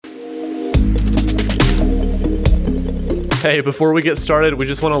Hey, before we get started, we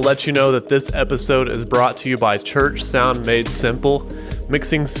just want to let you know that this episode is brought to you by Church Sound Made Simple.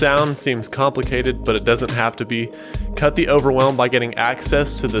 Mixing sound seems complicated, but it doesn't have to be. Cut the overwhelm by getting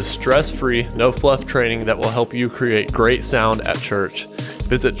access to the stress-free, no-fluff training that will help you create great sound at church.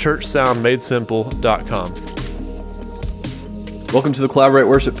 Visit churchsoundmadesimple.com. Welcome to the Collaborate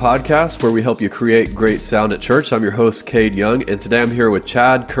Worship Podcast, where we help you create great sound at church. I'm your host, Cade Young, and today I'm here with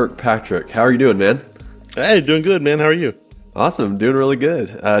Chad Kirkpatrick. How are you doing, man? Hey, doing good, man. How are you? Awesome. Doing really good.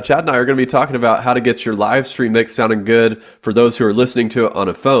 Chad and I are going to be talking about how to get your live stream mix sounding good for those who are listening to it on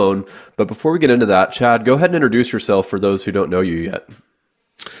a phone. But before we get into that, Chad, go ahead and introduce yourself for those who don't know you yet.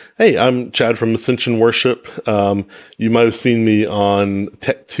 Hey, I'm Chad from Ascension Worship. You might have seen me on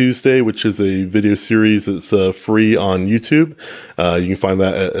Tech Tuesday, which is a video series that's free on YouTube. You can find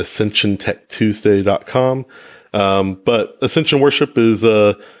that at ascensiontechtuesday.com. But Ascension Worship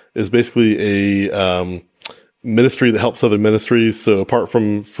is basically a ministry that helps other ministries. So apart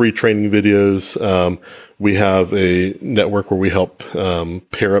from free training videos, we have a network where we help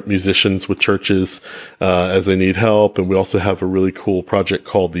pair up musicians with churches as they need help. And we also have a really cool project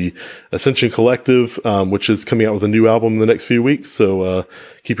called the Ascension Collective, which is coming out with a new album in the next few weeks. So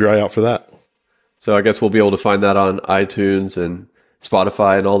keep your eye out for that. So I guess we'll be able to find that on iTunes and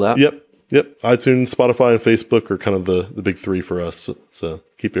Spotify and all that? Yep. iTunes, Spotify, and Facebook are kind of the big three for us. So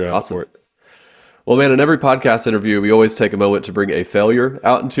keep your eye out for it. Well, man, in every podcast interview, we always take a moment to bring a failure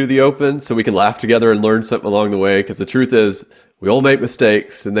out into the open so we can laugh together and learn something along the way. Because the truth is, we all make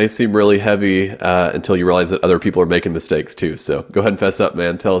mistakes, and they seem really heavy until you realize that other people are making mistakes too. So go ahead and fess up,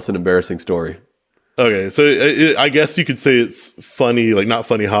 man. Tell us an embarrassing story. Okay, so I guess you could say it's funny, like not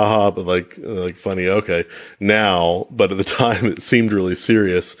funny, haha, but like funny. Okay, now, but at the time it seemed really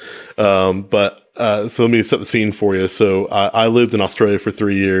serious. So let me set the scene for you. So I lived in Australia for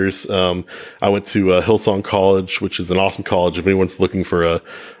 3 years. I went to Hillsong College, which is an awesome college. If anyone's looking for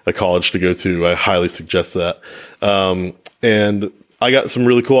a college to go to, I highly suggest that. And I got some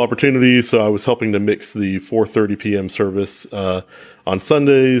really cool opportunities. So I was helping to mix the 4:30 p.m. service on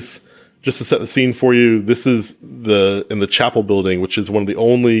Sundays. Just to set the scene for you, this is in the chapel building, which is one of the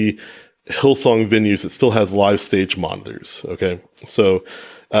only Hillsong venues that still has live stage monitors. Okay, so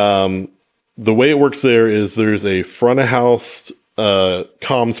the way it works there is there's a front of house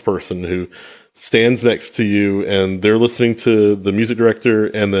comms person who stands next to you, and they're listening to the music director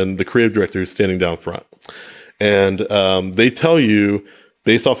and then the creative director who's standing down front, and they tell you,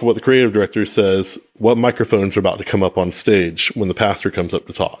 based off of what the creative director says, what microphones are about to come up on stage when the pastor comes up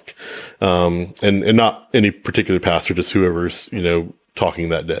to talk. And not any particular pastor, just whoever's, talking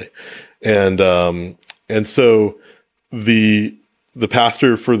that day. And so the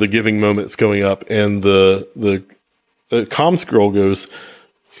pastor for the giving moment's going up, and the comms girl goes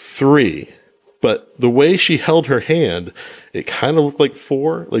 3. But the way she held her hand, it kind of looked like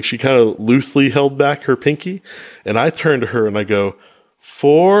 4. Like she kind of loosely held back her pinky. And I turned to her and I go,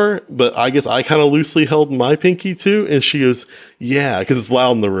 4, but I guess I kind of loosely held my pinky too. And she goes, yeah, because it's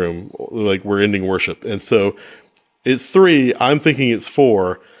loud in the room, like we're ending worship. And so it's 3, I'm thinking it's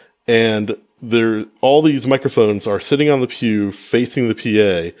 4. And all these microphones are sitting on the pew facing the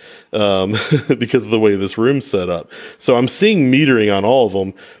PA because of the way this room's set up. So I'm seeing metering on all of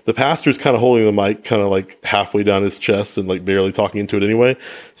them. The pastor's kind of holding the mic kind of like halfway down his chest and like barely talking into it anyway.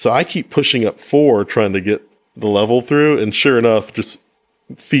 So I keep pushing up 4, trying to get the level through. And sure enough, just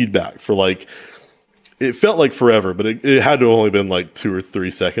feedback for like, it felt like forever, but it had to have only been like 2 or 3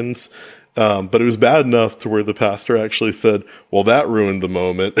 seconds. But it was bad enough to where the pastor actually said, well, that ruined the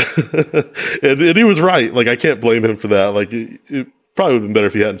moment. and he was right. Like, I can't blame him for that. Like, it probably would have been better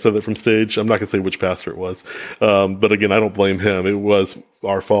if he hadn't said that from stage. I'm not going to say which pastor it was. But again, I don't blame him. It was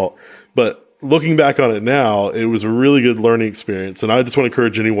our fault. But looking back on it now, it was a really good learning experience. And I just want to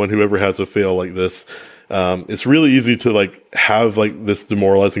encourage anyone who ever has a fail like this. It's really easy to like have like this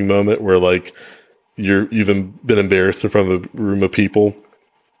demoralizing moment where like you've been embarrassed in front of a room of people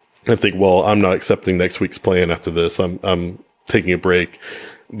and think, well, I'm not accepting next week's plan after this. I'm taking a break.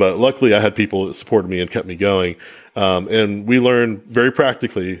 But luckily I had people that supported me and kept me going. And we learned very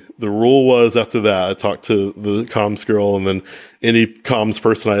practically. The rule was, after that, I talked to the comms girl and then any comms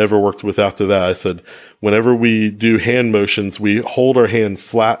person I ever worked with after that. I said, whenever we do hand motions, we hold our hand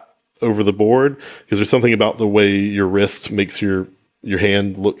flat over the board, because there's something about the way your wrist makes your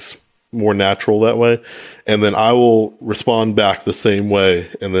hand looks more natural that way. And then I will respond back the same way,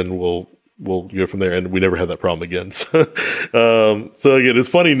 and then we'll go from there. And we never had that problem again. So again, it's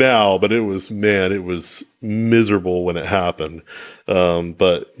funny now, but it was miserable when it happened.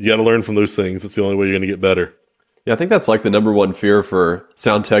 But you got to learn from those things. It's the only way you're going to get better. Yeah, I think that's like the number one fear for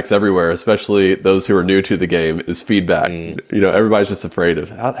sound techs everywhere, especially those who are new to the game, is feedback. Everybody's just afraid of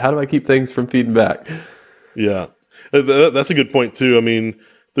how do I keep things from feeding back? Yeah, that's a good point too. I mean,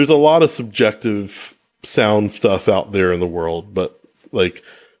 there's a lot of subjective sound stuff out there in the world, but like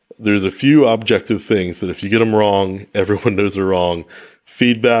there's a few objective things that if you get them wrong, everyone knows they're wrong.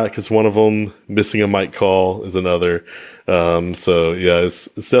 Feedback is one of them. Missing a mic call is another. So yeah, it's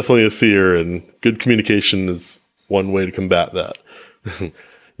definitely a fear, and good communication is one way to combat that.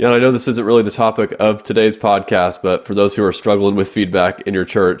 Yeah, and I know this isn't really the topic of today's podcast, but for those who are struggling with feedback in your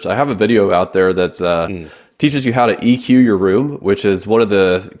church, I have a video out there that's teaches you how to EQ your room, which is one of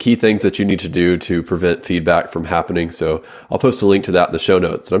the key things that you need to do to prevent feedback from happening. So I'll post a link to that in the show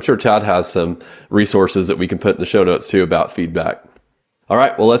notes. And I'm sure Chad has some resources that we can put in the show notes too about feedback. All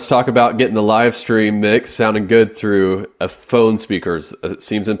right, well, let's talk about getting the live stream mix sounding good through phone speakers. It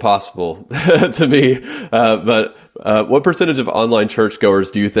seems impossible to me, but what percentage of online churchgoers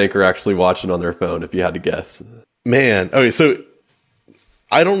do you think are actually watching on their phone, if you had to guess? Man, okay, so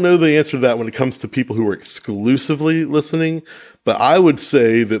I don't know the answer to that when it comes to people who are exclusively listening, but I would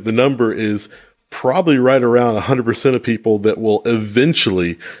say that the number is probably right around 100% of people that will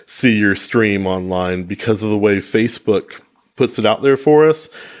eventually see your stream online because of the way Facebook puts it out there for us.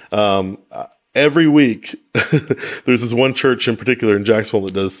 Every week, there's this one church in particular in Jacksonville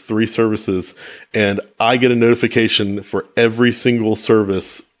that does 3 services, and I get a notification for every single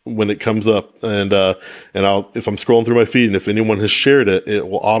service when it comes up, and if I'm scrolling through my feed and if anyone has shared it, it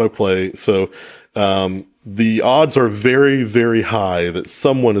will autoplay. So the odds are very, very high that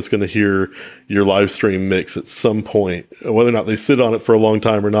someone is going to hear your live stream mix at some point. Whether or not they sit on it for a long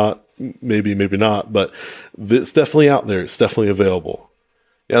time or not, maybe not, but it's definitely out there. It's definitely available.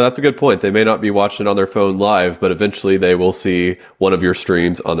 Yeah, that's a good point. They may not be watching on their phone live, but eventually they will see one of your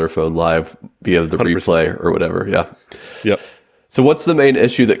streams on their phone live via the 100%. Replay or whatever. Yeah. Yep. So what's the main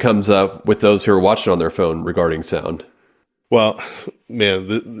issue that comes up with those who are watching on their phone regarding sound? Well,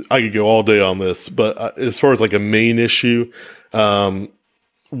 man, I could go all day on this, but as far as like a main issue, one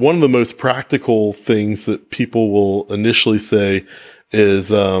of the most practical things that people will initially say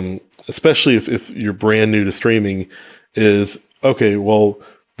is, especially if you're brand new to streaming, is, okay, well,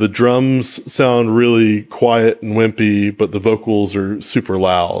 the drums sound really quiet and wimpy, but the vocals are super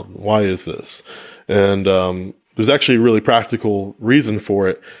loud. Why is this? And there's actually a really practical reason for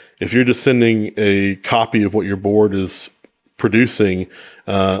it. If you're just sending a copy of what your board is producing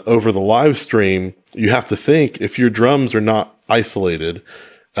over the live stream, you have to think if your drums are not isolated,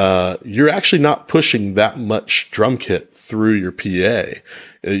 you're actually not pushing that much drum kit through your PA.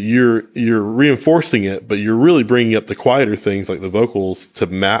 You're reinforcing it, but you're really bringing up the quieter things like the vocals to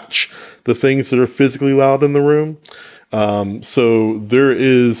match the things that are physically loud in the room. So there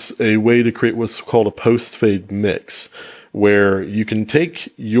is a way to create what's called a post-fade mix, where you can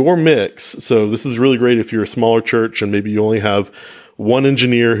take your mix. So this is really great if you're a smaller church and maybe you only have one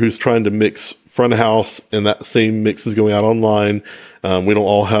engineer who's trying to mix front of house and that same mix is going out online. We don't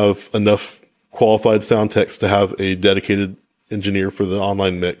all have enough qualified sound techs to have a dedicated engineer for the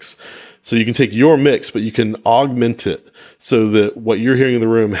online mix. So you can take your mix, but you can augment it so that what you're hearing in the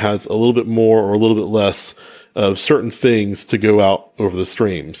room has a little bit more or a little bit less of certain things to go out over the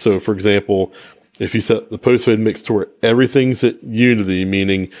stream. So for example, if you set the post-fade mix to where everything's at unity,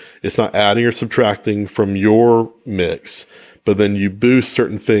 meaning it's not adding or subtracting from your mix, but then you boost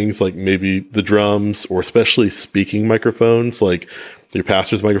certain things like maybe the drums or especially speaking microphones, like your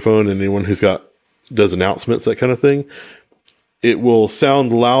pastor's microphone and anyone who's does announcements, that kind of thing, it will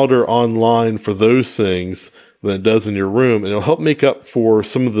sound louder online for those things than it does in your room. And it'll help make up for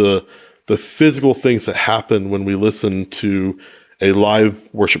some of the physical things that happen when we listen to a live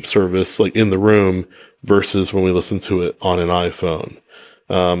worship service, like in the room, versus when we listen to it on an iPhone.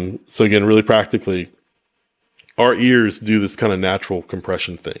 So again, really practically, our ears do this kind of natural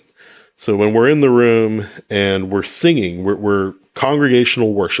compression thing. So when we're in the room and we're singing, we're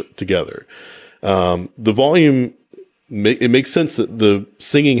congregational worship together. The volume, it makes sense that the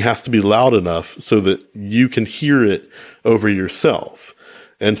singing has to be loud enough so that you can hear it over yourself.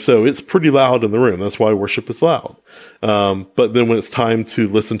 And so it's pretty loud in the room. That's why worship is loud. But then when it's time to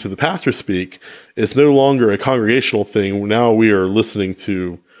listen to the pastor speak, it's no longer a congregational thing. Now we are listening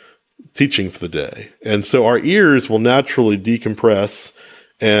to teaching for the day. And so our ears will naturally decompress,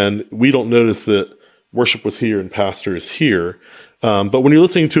 and we don't notice that worship was here and pastor is here. But when you're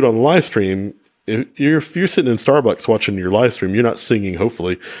listening to it on the live stream, if you're sitting in Starbucks watching your live stream, you're not singing,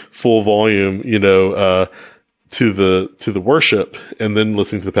 hopefully, full volume, to the worship and then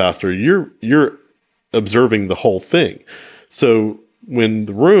listening to the pastor. You're observing the whole thing. So when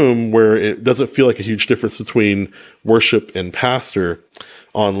the room where it doesn't feel like a huge difference between worship and pastor,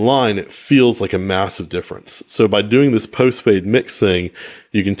 online it feels like a massive difference. So by doing this post-fade mix thing,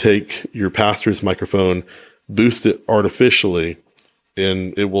 you can take your pastor's microphone, boost it artificially,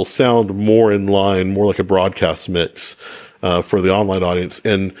 and it will sound more in line, more like a broadcast mix for the online audience.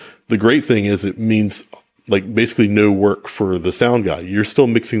 And the great thing is it means like basically no work for the sound guy. You're still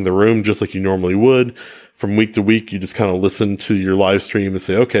mixing the room just like you normally would. From week to week, you just kind of listen to your live stream and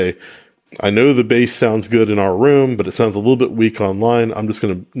say, okay, I know the bass sounds good in our room, but it sounds a little bit weak online. I'm just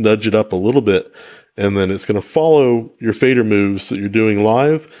going to nudge it up a little bit, and then it's going to follow your fader moves that you're doing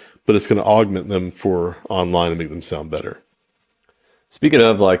live, but it's going to augment them for online and make them sound better. Speaking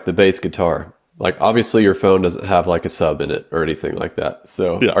of like the bass guitar, like obviously your phone doesn't have like a sub in it or anything like that.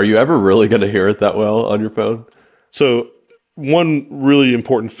 So Are you ever really going to hear it that well on your phone? So one really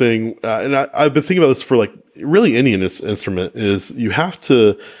important thing, and I've been thinking about this for like really any instrument, is you have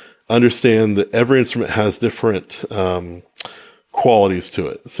to understand that every instrument has different qualities to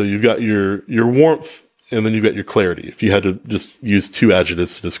it. So you've got your warmth, and then you've got your clarity, if you had to just use two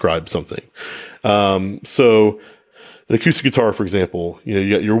adjectives to describe something. So an acoustic guitar, for example, you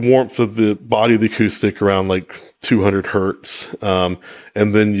got your warmth of the body of the acoustic around like 200 hertz. And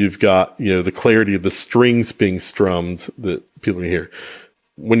then you've got, the clarity of the strings being strummed that people can hear.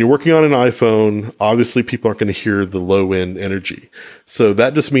 When you're working on an iPhone, obviously people aren't going to hear the low end energy. So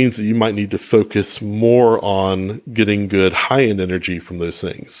that just means that you might need to focus more on getting good high end energy from those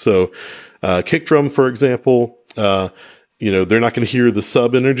things. So, kick drum, for example, they're not going to hear the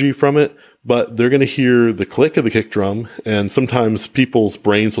sub energy from it, but they're going to hear the click of the kick drum. And sometimes people's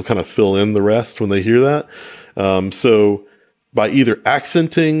brains will kind of fill in the rest when they hear that. So by either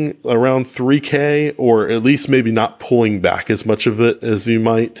accenting around 3K or at least maybe not pulling back as much of it as you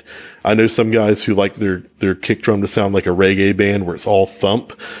might. I know some guys who like their kick drum to sound like a reggae band where it's all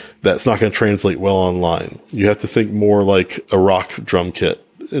thump. That's not going to translate well online. You have to think more like a rock drum kit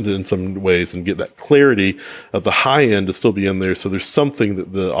in some ways and get that clarity of the high end to still be in there, so there's something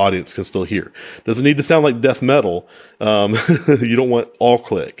that the audience can still hear. Doesn't need to sound like death metal. You don't want all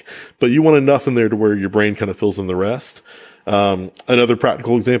click, but you want enough in there to where your brain kind of fills in the rest. Another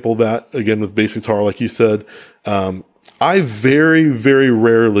practical example of that, again, with bass guitar, like you said, I very, very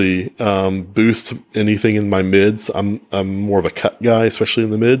rarely boost anything in my mids. I'm more of a cut guy, especially in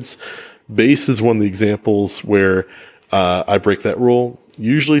the mids. Bass is one of the examples where I break that rule.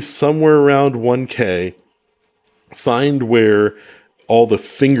 Usually somewhere around 1K, find where all the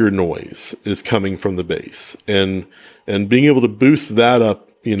finger noise is coming from the bass, and being able to boost that up,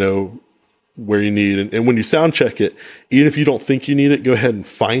 where you need. And when you sound check it, even if you don't think you need it, go ahead and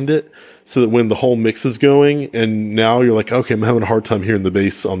find it, so that when the whole mix is going and now you're like, okay, I'm having a hard time hearing the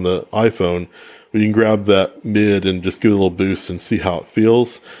bass on the iPhone, well, you can grab that mid and just give it a little boost and see how it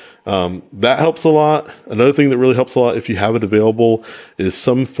feels. That helps a lot. Another thing that really helps a lot, if you have it available, is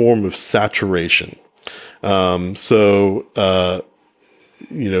some form of saturation. One thing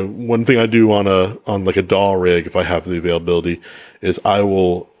I do on like a DAW rig, if I have the availability, is I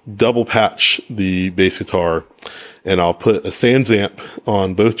will double patch the bass guitar, and I'll put a SansAmp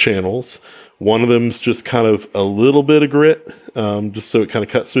on both channels. One of them's just kind of a little bit of grit, just so it kind of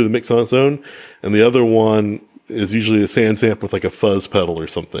cuts through the mix on its own. And the other one is usually a SansAmp with like a fuzz pedal or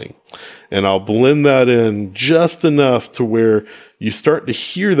something. And I'll blend that in just enough to where you start to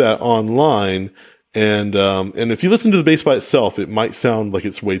hear that online. And if you listen to the bass by itself, it might sound like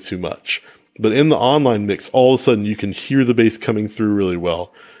it's way too much. But in the online mix, all of a sudden you can hear the bass coming through really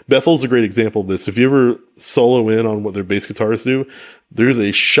well. Bethel's a great example of this. If you ever solo in on what their bass guitars do, there's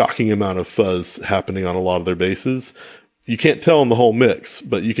a shocking amount of fuzz happening on a lot of their basses. You can't tell in the whole mix,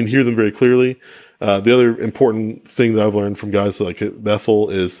 but you can hear them very clearly. The other important thing that I've learned from guys like Bethel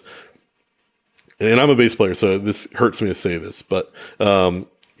is, and I'm a bass player, so this hurts me to say this, but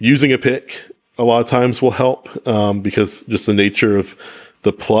using a pick a lot of times will help, because just the nature of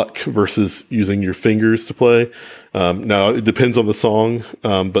the pluck versus using your fingers to play. Now, it depends on the song,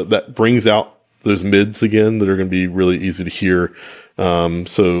 but that brings out those mids again that are going to be really easy to hear.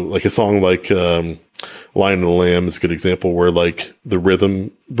 So like a song like Lion and the Lamb is a good example where like the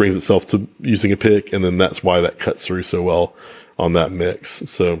rhythm brings itself to using a pick, and then that's why that cuts through so well on that mix.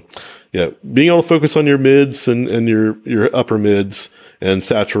 So yeah, being able to focus on your mids and your upper mids and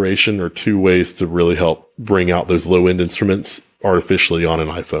saturation are two ways to really help bring out those low end instruments artificially on an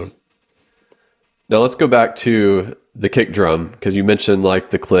iPhone. Now let's go back to the kick drum, because you mentioned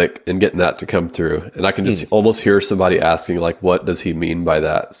like the click and getting that to come through. And I can just almost hear somebody asking like, what does he mean by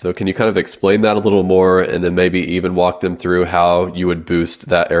that? So can you kind of explain that a little more, and then maybe even walk them through how you would boost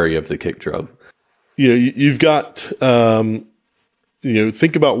that area of the kick drum? You've got,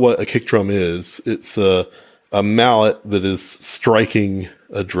 think about what a kick drum is. It's a mallet that is striking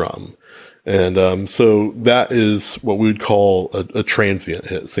a drum. And so that is what we would call a transient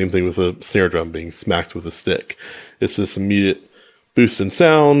hit. Same thing with a snare drum being smacked with a stick. It's this immediate boost in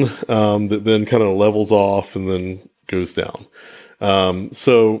sound that then kind of levels off and then goes down.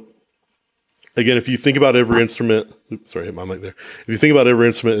 So again, if you think about every instrument, sorry, I hit my mic there. If you think about every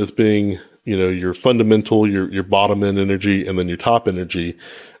instrument as being, your fundamental, your bottom end energy, and then your top energy,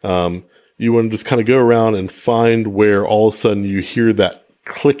 you want to just kind of go around and find where all of a sudden you hear that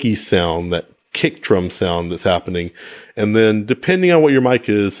clicky sound, that kick drum sound that's happening. And then depending on what your mic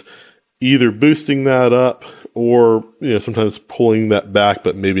is, either boosting that up or, sometimes pulling that back,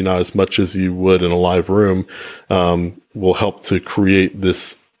 but maybe not as much as you would in a live room, will help to create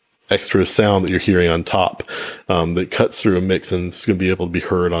this extra sound that you're hearing on top, that cuts through a mix and it's going to be able to be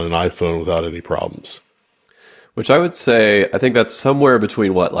heard on an iPhone without any problems. Which I would say, I think that's somewhere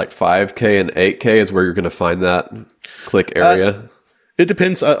between like 5K and 8K is where you're going to find that click area. It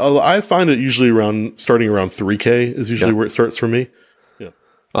depends. I find it usually starting around 3K is usually where it starts for me. Yeah.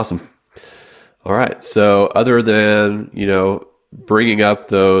 Awesome. All right. So other than, bringing up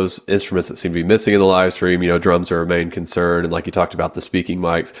those instruments that seem to be missing in the live stream, drums are a main concern. And like you talked about the speaking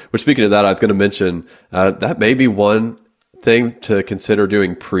mics, which speaking of that, I was going to mention that may be one thing to consider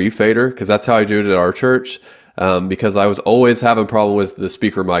doing pre-fader, because that's how I do it at our church. Because I was always having a problem with the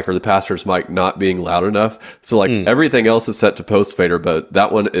speaker mic or the pastor's mic not being loud enough. So everything else is set to post fader, but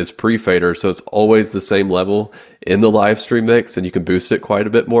that one is pre-fader. So it's always the same level in the live stream mix and you can boost it quite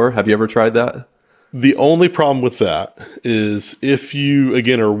a bit more. Have you ever tried that? The only problem with that is if you,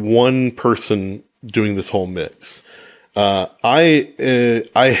 again, are one person doing this whole mix. I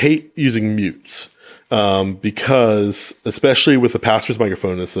hate using mutes. Because especially with a pastor's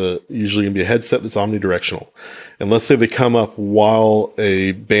microphone, it's usually going to be a headset that's omnidirectional. And let's say they come up while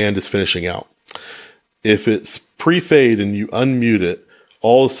a band is finishing out. If it's pre-fade and you unmute it,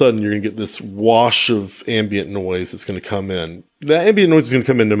 all of a sudden you're going to get this wash of ambient noise that's going to come in. That ambient noise is going to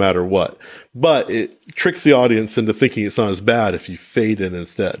come in no matter what. But it tricks the audience into thinking it's not as bad if you fade in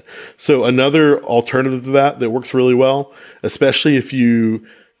instead. So another alternative to that works really well, especially if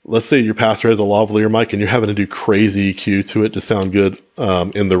let's say your pastor has a lavalier mic and you're having to do crazy EQ to it to sound good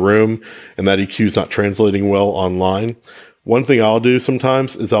in the room, and that EQ is not translating well online. One thing I'll do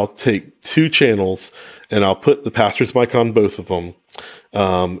sometimes is I'll take 2 channels and I'll put the pastor's mic on both of them.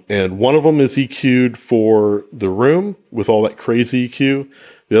 And one of them is EQ'd for the room with all that crazy EQ.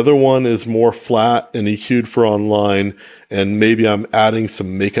 The other one is more flat and EQ'd for online, and maybe I'm adding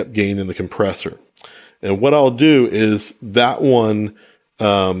some makeup gain in the compressor. And what I'll do is that one...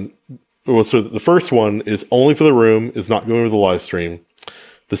 so the first one is only for the room, is not going over the live stream.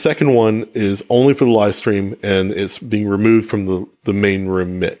 The second one is only for the live stream and it's being removed from the main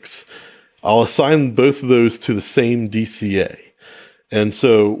room mix. I'll assign both of those to the same DCA. And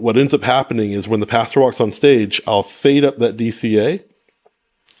so what ends up happening is when the pastor walks on stage, I'll fade up that DCA.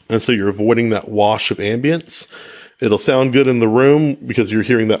 And so you're avoiding that wash of ambience. It'll sound good in the room because you're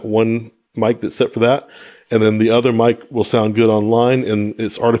hearing that one mic that's set for that. And then the other mic will sound good online, and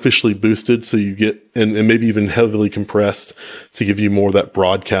it's artificially boosted. So you get, and maybe even heavily compressed to give you more of that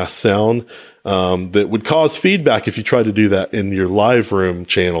broadcast sound that would cause feedback if you try to do that in your live room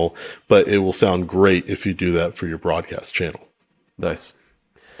channel, but it will sound great if you do that for your broadcast channel. Nice.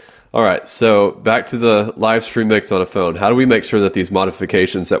 All right. So back to the live stream mix on a phone. How do we make sure that these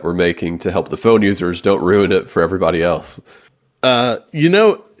modifications that we're making to help the phone users don't ruin it for everybody else?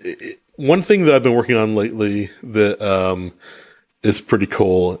 One thing that I've been working on lately that is pretty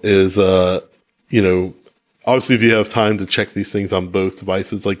cool is, obviously if you have time to check these things on both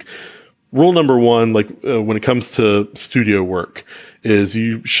devices, like rule number 1, when it comes to studio work, is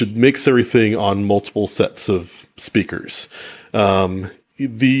you should mix everything on multiple sets of speakers.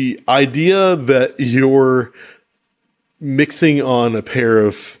 The idea that you're mixing on a pair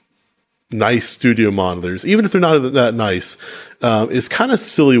of nice studio monitors, even if they're not that nice, is kind of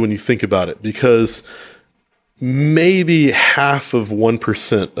silly when you think about it, because maybe half of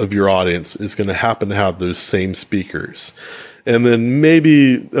 1% of your audience is going to happen to have those same speakers. And then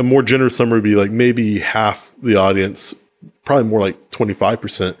maybe a more generous number would be like maybe half the audience, probably more like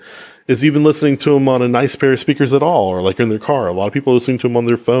 25%, is even listening to them on a nice pair of speakers at all, or like in their car. A lot of people are listening to them on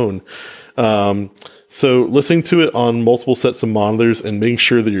their phone. So listening to it on multiple sets of monitors and making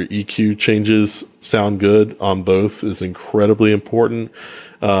sure that your EQ changes sound good on both is incredibly important.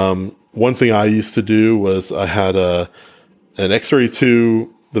 One thing I used to do was I had an X32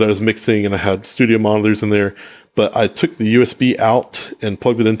 that I was mixing, and I had studio monitors in there, but I took the USB out and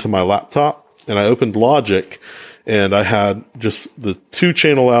plugged it into my laptop, and I opened Logic, and I had just the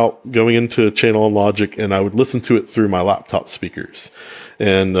 2-channel out going into a channel in Logic, and I would listen to it through my laptop speakers.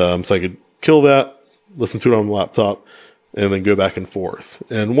 And so I could kill that, listen to it on my laptop, and then go back and forth.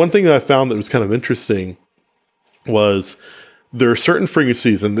 And one thing that I found that was kind of interesting was there are certain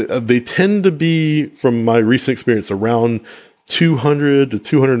frequencies, and they tend to be, from my recent experience, around 200 to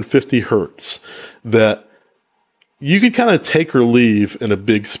 250 hertz, that you could kind of take or leave in a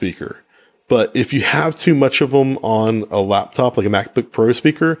big speaker. But if you have too much of them on a laptop, like a MacBook Pro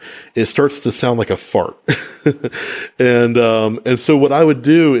speaker, it starts to sound like a fart. And so what I would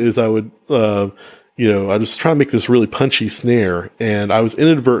do is I would, I was trying to make this really punchy snare, and I was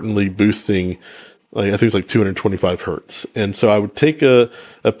inadvertently boosting, I think it was like 225 hertz. And so I would take a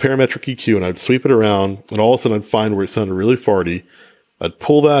parametric EQ and I'd sweep it around, and all of a sudden I'd find where it sounded really farty. I'd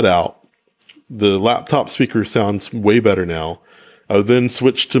pull that out. The laptop speaker sounds way better now. I would then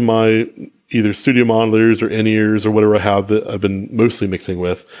switch to my either studio monitors or in-ears or whatever I have that I've been mostly mixing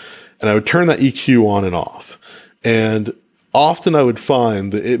with, and I would turn that EQ on and off. And often I would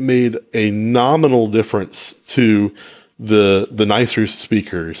find that it made a nominal difference to the nicer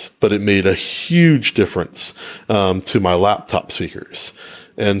speakers, but it made a huge difference to my laptop speakers.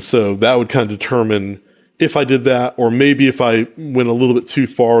 And so that would kind of determine if I did that, or maybe if I went a little bit too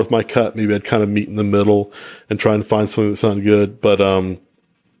far with my cut, maybe I'd kind of meet in the middle and try and find something that sounded good. But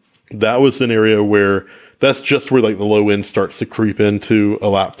that was an area where that's just where like the low end starts to creep into a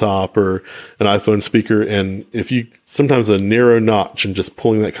laptop or an iPhone speaker. And if you, sometimes a narrow notch and just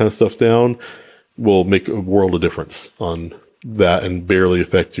pulling that kind of stuff down will make a world of difference on that and barely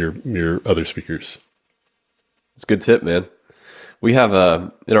affect your other speakers. It's a good tip, man. We have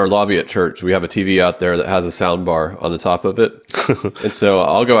in our lobby at church, we have a TV out there that has a sound bar on the top of it. And so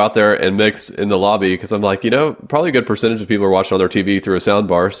I'll go out there and mix in the lobby because I'm like, probably a good percentage of people are watching on their TV through a sound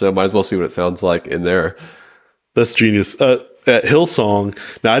bar. So might as well see what it sounds like in there. That's genius. At Hillsong,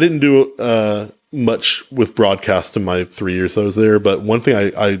 now I didn't do much with broadcast in my 3 years I was there, but one thing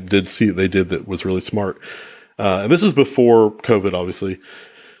I did see that they did that was really smart. And this was before COVID, obviously.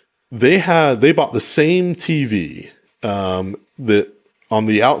 They bought the same TV that on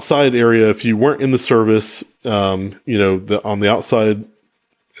the outside area, if you weren't in the service, on the outside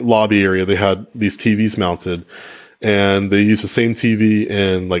lobby area, they had these TVs mounted, and they used the same TV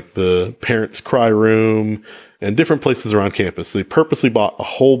in like the parents' cry room and different places around campus. They purposely bought a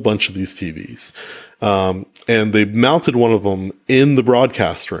whole bunch of these TVs, and they mounted one of them in the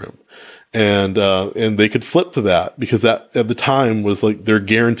broadcast room. And they could flip to that because that at the time was like their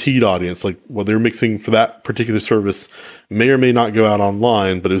guaranteed audience. Like what they're mixing for that particular service may or may not go out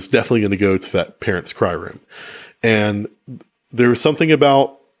online, but it was definitely going to go to that parents' cry room. And there was something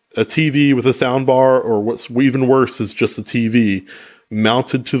about a TV with a sound bar, or what's even worse is just a TV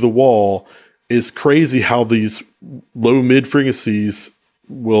mounted to the wall. Is crazy how these low mid frequencies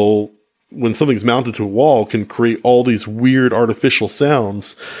will, when something's mounted to a wall, can create all these weird artificial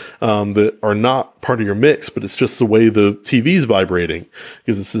sounds that are not part of your mix, but it's just the way the TV's vibrating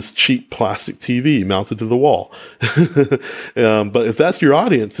because it's this cheap plastic TV mounted to the wall. But if that's your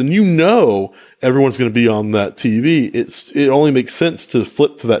audience and everyone's going to be on that TV, it only makes sense to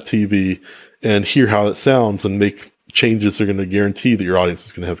flip to that TV and hear how it sounds and make changes that are going to guarantee that your audience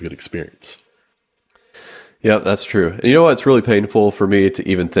is going to have a good experience. Yeah, that's true. And you know what? It's really painful for me to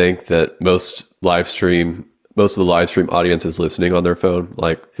even think that most of the live stream audience is listening on their phone.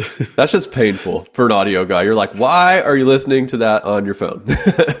 Like, that's just painful for an audio guy. You're like, why are you listening to that on your phone?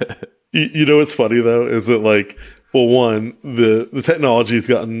 You know what's funny though is that like, well, one, the technology has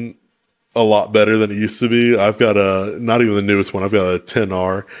gotten a lot better than it used to be. I've got not even the newest one. I've got a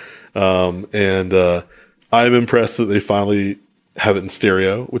 10R, and I'm impressed that they finally have it in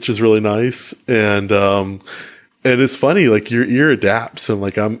stereo, which is really nice. And it's funny, like your ear adapts, and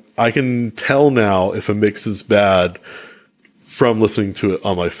like I can tell now if a mix is bad from listening to it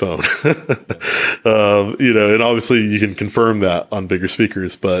on my phone. And obviously you can confirm that on bigger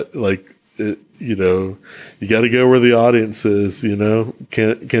speakers, but like you got to go where the audience is.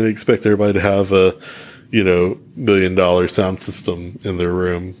 Can't expect everybody to have a $1 million sound system in their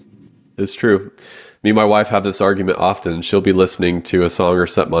room. It's true. Me and my wife have this argument often. She'll be listening to a song or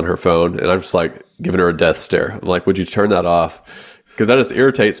something on her phone, and I'm just like giving her a death stare. I'm like, would you turn that off? because that just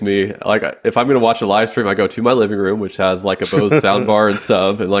irritates me. Like if I'm going to watch a live stream, I go to my living room, which has like a Bose soundbar and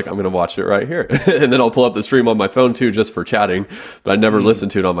sub, and like I'm going to watch it right here. And then I'll pull up the stream on my phone too, just for chatting. But I never listen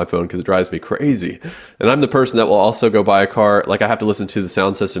to it on my phone because it drives me crazy. And I'm the person that will also go buy a car. Like I have to listen to the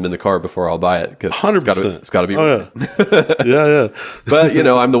sound system in the car before I'll buy it because 100%. It's got to be. Oh, yeah. But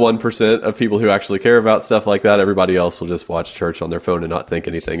I'm the 1% of people who actually care about stuff like that. Everybody else will just watch church on their phone and not think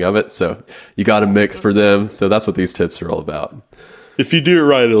anything of it. So you got to mix for them. So that's what these tips are all about. If you do it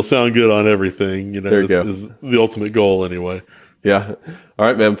right, it'll sound good on everything. There you go. Is the ultimate goal anyway. Yeah. All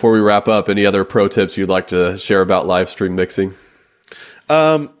right, man. Before we wrap up, any other pro tips you'd like to share about live stream mixing?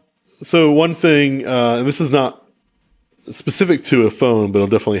 So one thing, and this is not specific to a phone, but it'll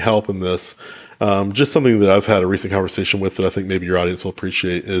definitely help in this. Just something that I've had a recent conversation with that I think maybe your audience will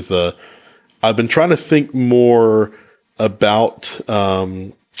appreciate is I've been trying to think more about,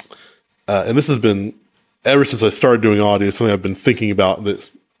 and this has been ever since I started doing audio, something I've been thinking about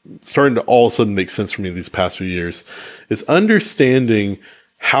that's starting to all of a sudden make sense for me these past few years, is understanding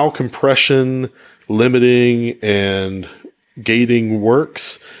how compression, limiting, and gating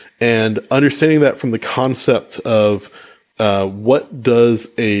works, and understanding that from the concept of what does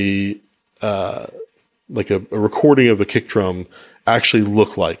a recording of a kick drum actually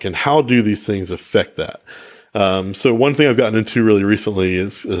look like, and how do these things affect that? So one thing I've gotten into really recently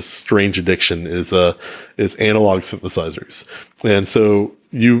is a strange addiction is analog synthesizers. And so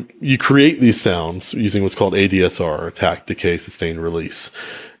you create these sounds using what's called ADSR, attack, decay, sustain, release.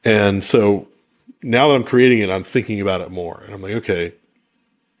 And so now that I'm creating it, I'm thinking about it more. And I'm like, okay,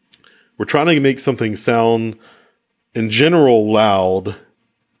 we're trying to make something sound in general loud,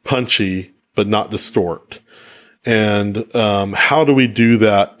 punchy, but not distort. And how do we do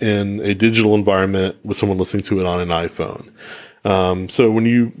that in a digital environment with someone listening to it on an iPhone? So when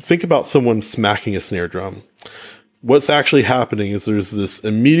you think about someone smacking a snare drum, what's actually happening is there's this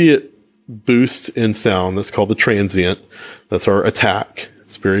immediate boost in sound that's called the transient. That's our attack.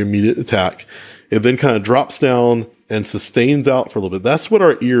 It's a very immediate attack. It then kind of drops down and sustains out for a little bit. That's what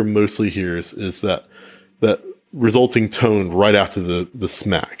our ear mostly hears, is that resulting tone right after the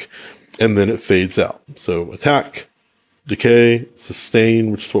smack. And then it fades out. So attack, decay, sustain,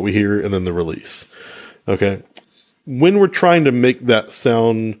 which is what we hear, and then the release. Okay. When we're trying to make that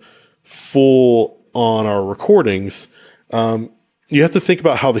sound full on our recordings, you have to think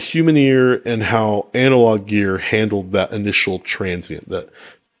about how the human ear and how analog gear handled that initial transient, that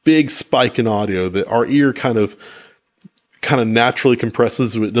big spike in audio that our ear kind of naturally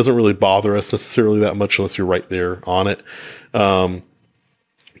compresses. It doesn't really bother us necessarily that much unless you're right there on it.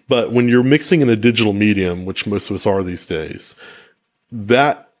 But when you're mixing in a digital medium, which most of us are these days,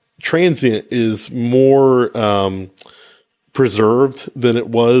 that transient is more preserved than it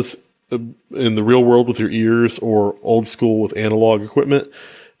was in the real world with your ears or old school with analog equipment.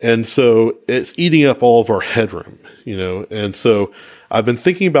 And so it's eating up all of our headroom, And so I've been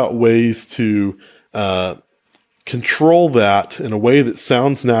thinking about ways to control that in a way that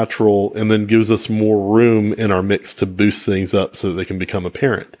sounds natural and then gives us more room in our mix to boost things up so that they can become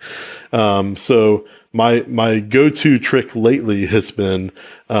apparent. So my go-to trick lately has been,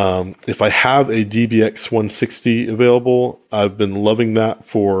 if I have a DBX 160 available, I've been loving that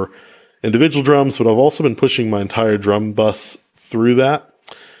for individual drums, but I've also been pushing my entire drum bus through that,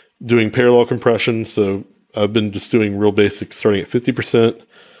 doing parallel compression. So I've been just doing real basic, starting at 50%,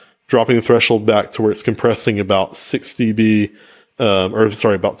 dropping the threshold back to where it's compressing about 6 dB,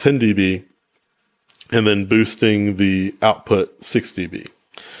 about 10 dB, and then boosting the output 6 dB.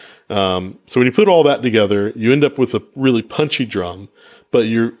 So when you put all that together, you end up with a really punchy drum, but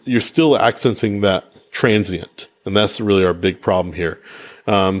you're still accenting that transient, and that's really our big problem here.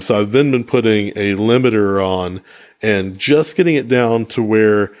 So I've then been putting a limiter on and just getting it down to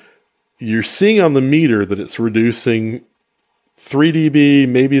where you're seeing on the meter that it's reducing 3 dB,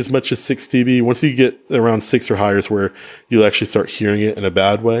 maybe as much as 6 dB. Once you get around 6 or higher is where you'll actually start hearing it in a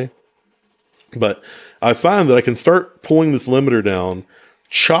bad way. But I find that I can start pulling this limiter down,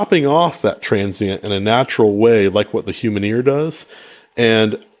 chopping off that transient in a natural way, like what the human ear does.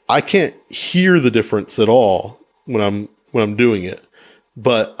 And I can't hear the difference at all when I'm doing it.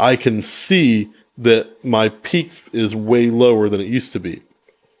 But I can see that my peak is way lower than it used to be.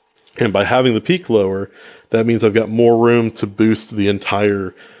 And by having the peak lower, that means I've got more room to boost the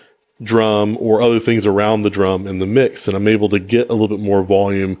entire drum or other things around the drum in the mix. And I'm able to get a little bit more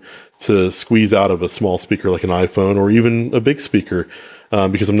volume to squeeze out of a small speaker like an iPhone or even a big speaker,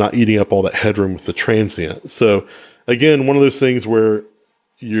 because I'm not eating up all that headroom with the transient. So again, one of those things where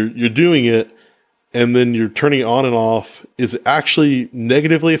you're doing it and then you're turning it on and off. Is it actually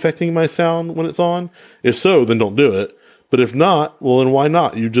negatively affecting my sound when it's on? If so, then don't do it. But if not, well, then why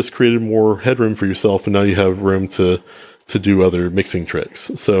not? You just created more headroom for yourself, and now you have room to do other mixing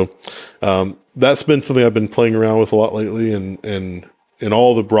tricks. So that's been something I've been playing around with a lot lately, and in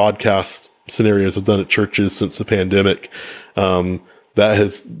all the broadcast scenarios I've done at churches since the pandemic, that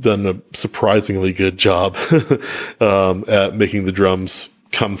has done a surprisingly good job at making the drums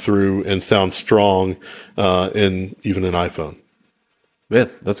come through and sound strong in even an iPhone. Man,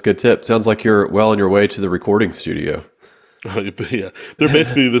 that's a good tip. Sounds like you're well on your way to the recording studio. Yeah, they're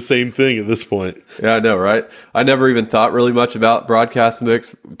basically the same thing at this point. Yeah, I know, right? I never even thought really much about broadcast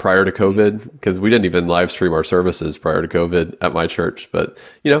mix prior to COVID, because we didn't even live stream our services prior to COVID at my church. But,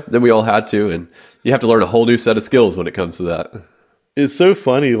 then we all had to, and you have to learn a whole new set of skills when it comes to that. It's so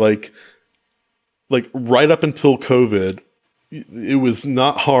funny, like right up until COVID, it was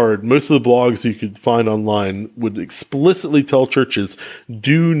not hard. Most of the blogs you could find online would explicitly tell churches,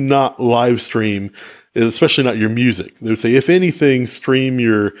 do not live stream, especially not your music. They would say, if anything, stream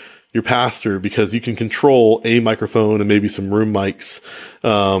your pastor, because you can control a microphone and maybe some room mics,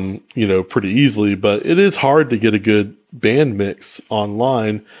 pretty easily. But it is hard to get a good band mix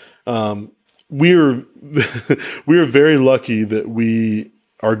online. We're very lucky that we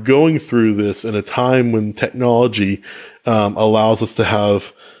are going through this in a time when technology allows us to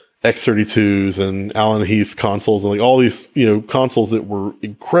have X32s and Allen Heath consoles, and like all these, consoles that were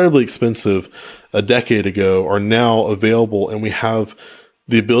incredibly expensive a decade ago are now available, and we have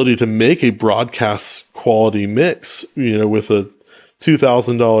the ability to make a broadcast quality mix, with a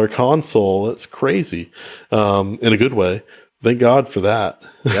 $2,000 console. That's crazy, in a good way. Thank God for that.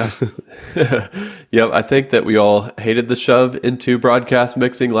 Yeah. Yep. I think that we all hated the shove into broadcast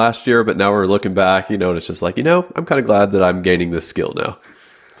mixing last year, but now we're looking back, and it's just like, I'm kind of glad that I'm gaining this skill now.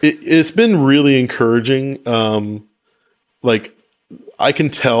 It's been really encouraging. I can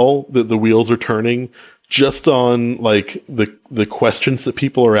tell that the wheels are turning just on the questions that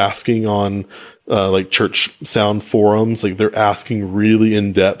people are asking on church sound forums. Like, they're asking really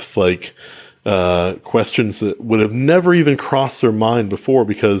in-depth questions that would have never even crossed their mind before,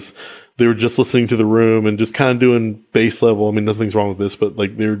 because they were just listening to the room and just kind of doing bass level. I mean, nothing's wrong with this, but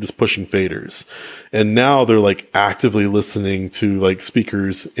they were just pushing faders. And now they're actively listening to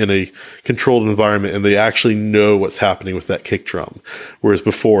speakers in a controlled environment, and they actually know what's happening with that kick drum. Whereas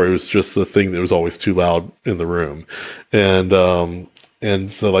before, it was just the thing that was always too loud in the room. And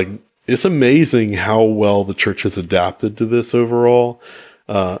so it's amazing how well the church has adapted to this overall.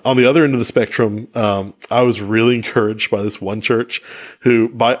 On the other end of the spectrum, I was really encouraged by this one church who,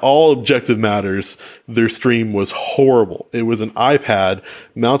 by all objective matters, their stream was horrible. It was an iPad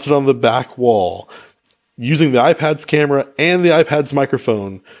mounted on the back wall, using the iPad's camera and the iPad's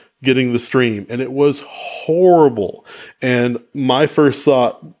microphone, getting the stream, and it was horrible. And my first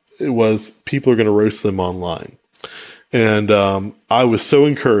thought was, people are going to roast them online. And I was so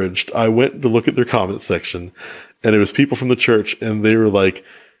encouraged. I went to look at their comment section, and it was people from the church, and they were like,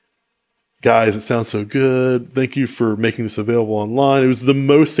 guys, it sounds so good. Thank you for making this available online. It was the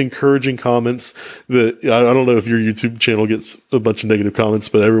most encouraging comments that, I don't know if your YouTube channel gets a bunch of negative comments,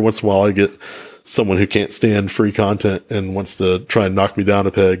 but every once in a while I get someone who can't stand free content and wants to try and knock me down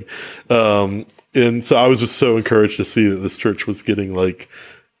a peg. And so I was just so encouraged to see that this church was getting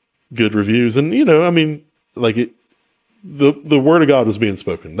good reviews. And, the word of God was being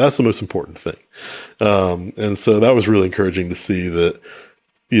spoken. That's the most important thing. And so that was really encouraging to see that,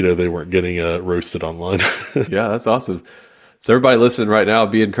 they weren't getting roasted online. Yeah, that's awesome. So everybody listening right now,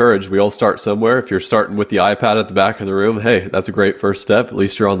 be encouraged. We all start somewhere. If you're starting with the iPad at the back of the room, hey, that's a great first step. At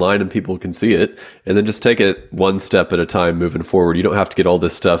least you're online and people can see it. And then just take it one step at a time moving forward. You don't have to get all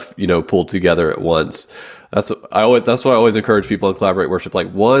this stuff, pulled together at once. That's why I always encourage people in Collaborate Worship,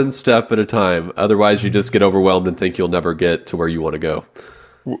 one step at a time. Otherwise, you just get overwhelmed and think you'll never get to where you want to go.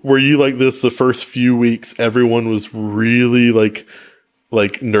 Were you like this the first few weeks? Everyone was really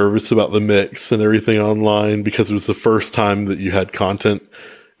nervous about the mix and everything online, because it was the first time that you had content,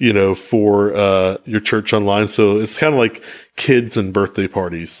 for your church online. So it's kind of like kids and birthday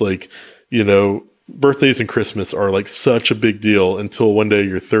parties. Birthdays and Christmas are such a big deal until one day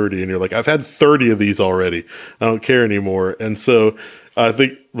you're 30 and you're like, I've had 30 of these already. I don't care anymore. And so I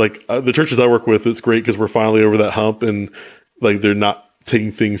think the churches I work with, it's great because we're finally over that hump, and they're not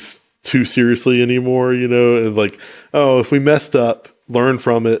taking things too seriously anymore, and if we messed up, learn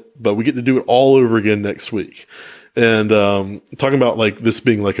from it, but we get to do it all over again next week. And talking about this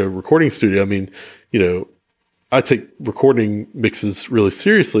being a recording studio, I mean, I take recording mixes really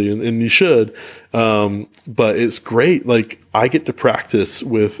seriously, and you should. But it's great. I get to practice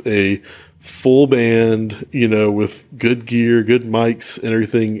with a full band, with good gear, good mics and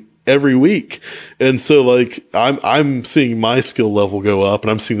everything every week. And so like I'm seeing my skill level go up,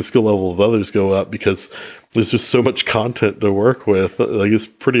 and I'm seeing the skill level of others go up because there's just so much content to work with. Like, it's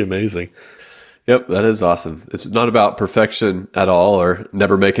pretty amazing. Yep, that is awesome. It's not about perfection at all or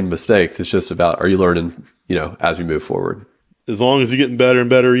never making mistakes. It's just about, are you learning, as we move forward? As long as you're getting better and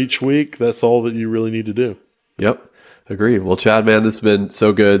better each week, that's all that you really need to do. Yep. Agreed. Well, Chad, man, this has been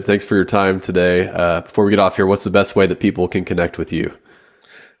so good. Thanks for your time today. Before we get off here, what's the best way that people can connect with you?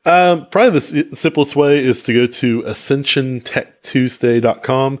 Probably the simplest way is to go to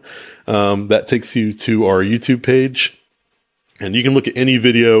ascensiontechtuesday.com. That takes you to our YouTube page, and you can look at any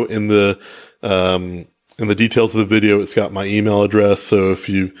video in the details of the video. It's got my email address. So if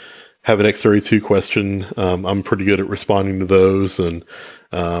you have an XRE2 question, I'm pretty good at responding to those. And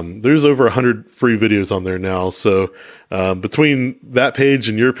there's over 100 free videos on there now. So between that page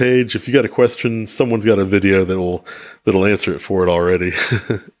and your page, if you got a question, someone's got a video that'll answer it for it already.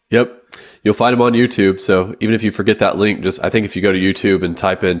 Yep. You'll find them on YouTube. So even if you forget that link, I think if you go to YouTube and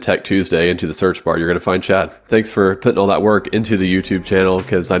type in Tech Tuesday into the search bar, you're going to find Chad. Thanks for putting all that work into the YouTube channel,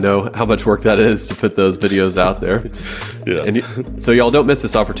 because I know how much work that is to put those videos out there. Yeah. And so y'all don't miss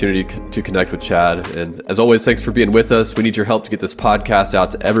this opportunity to connect with Chad. And as always, thanks for being with us. We need your help to get this podcast out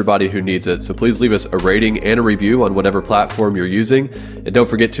to everybody who needs it. So please leave us a rating and a review on whatever platform you're using. And don't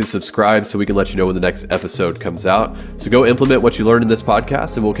forget to subscribe so we can let you know when the next episode comes out. So go implement what you learned in this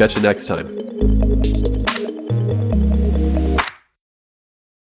podcast, and we'll catch you next time.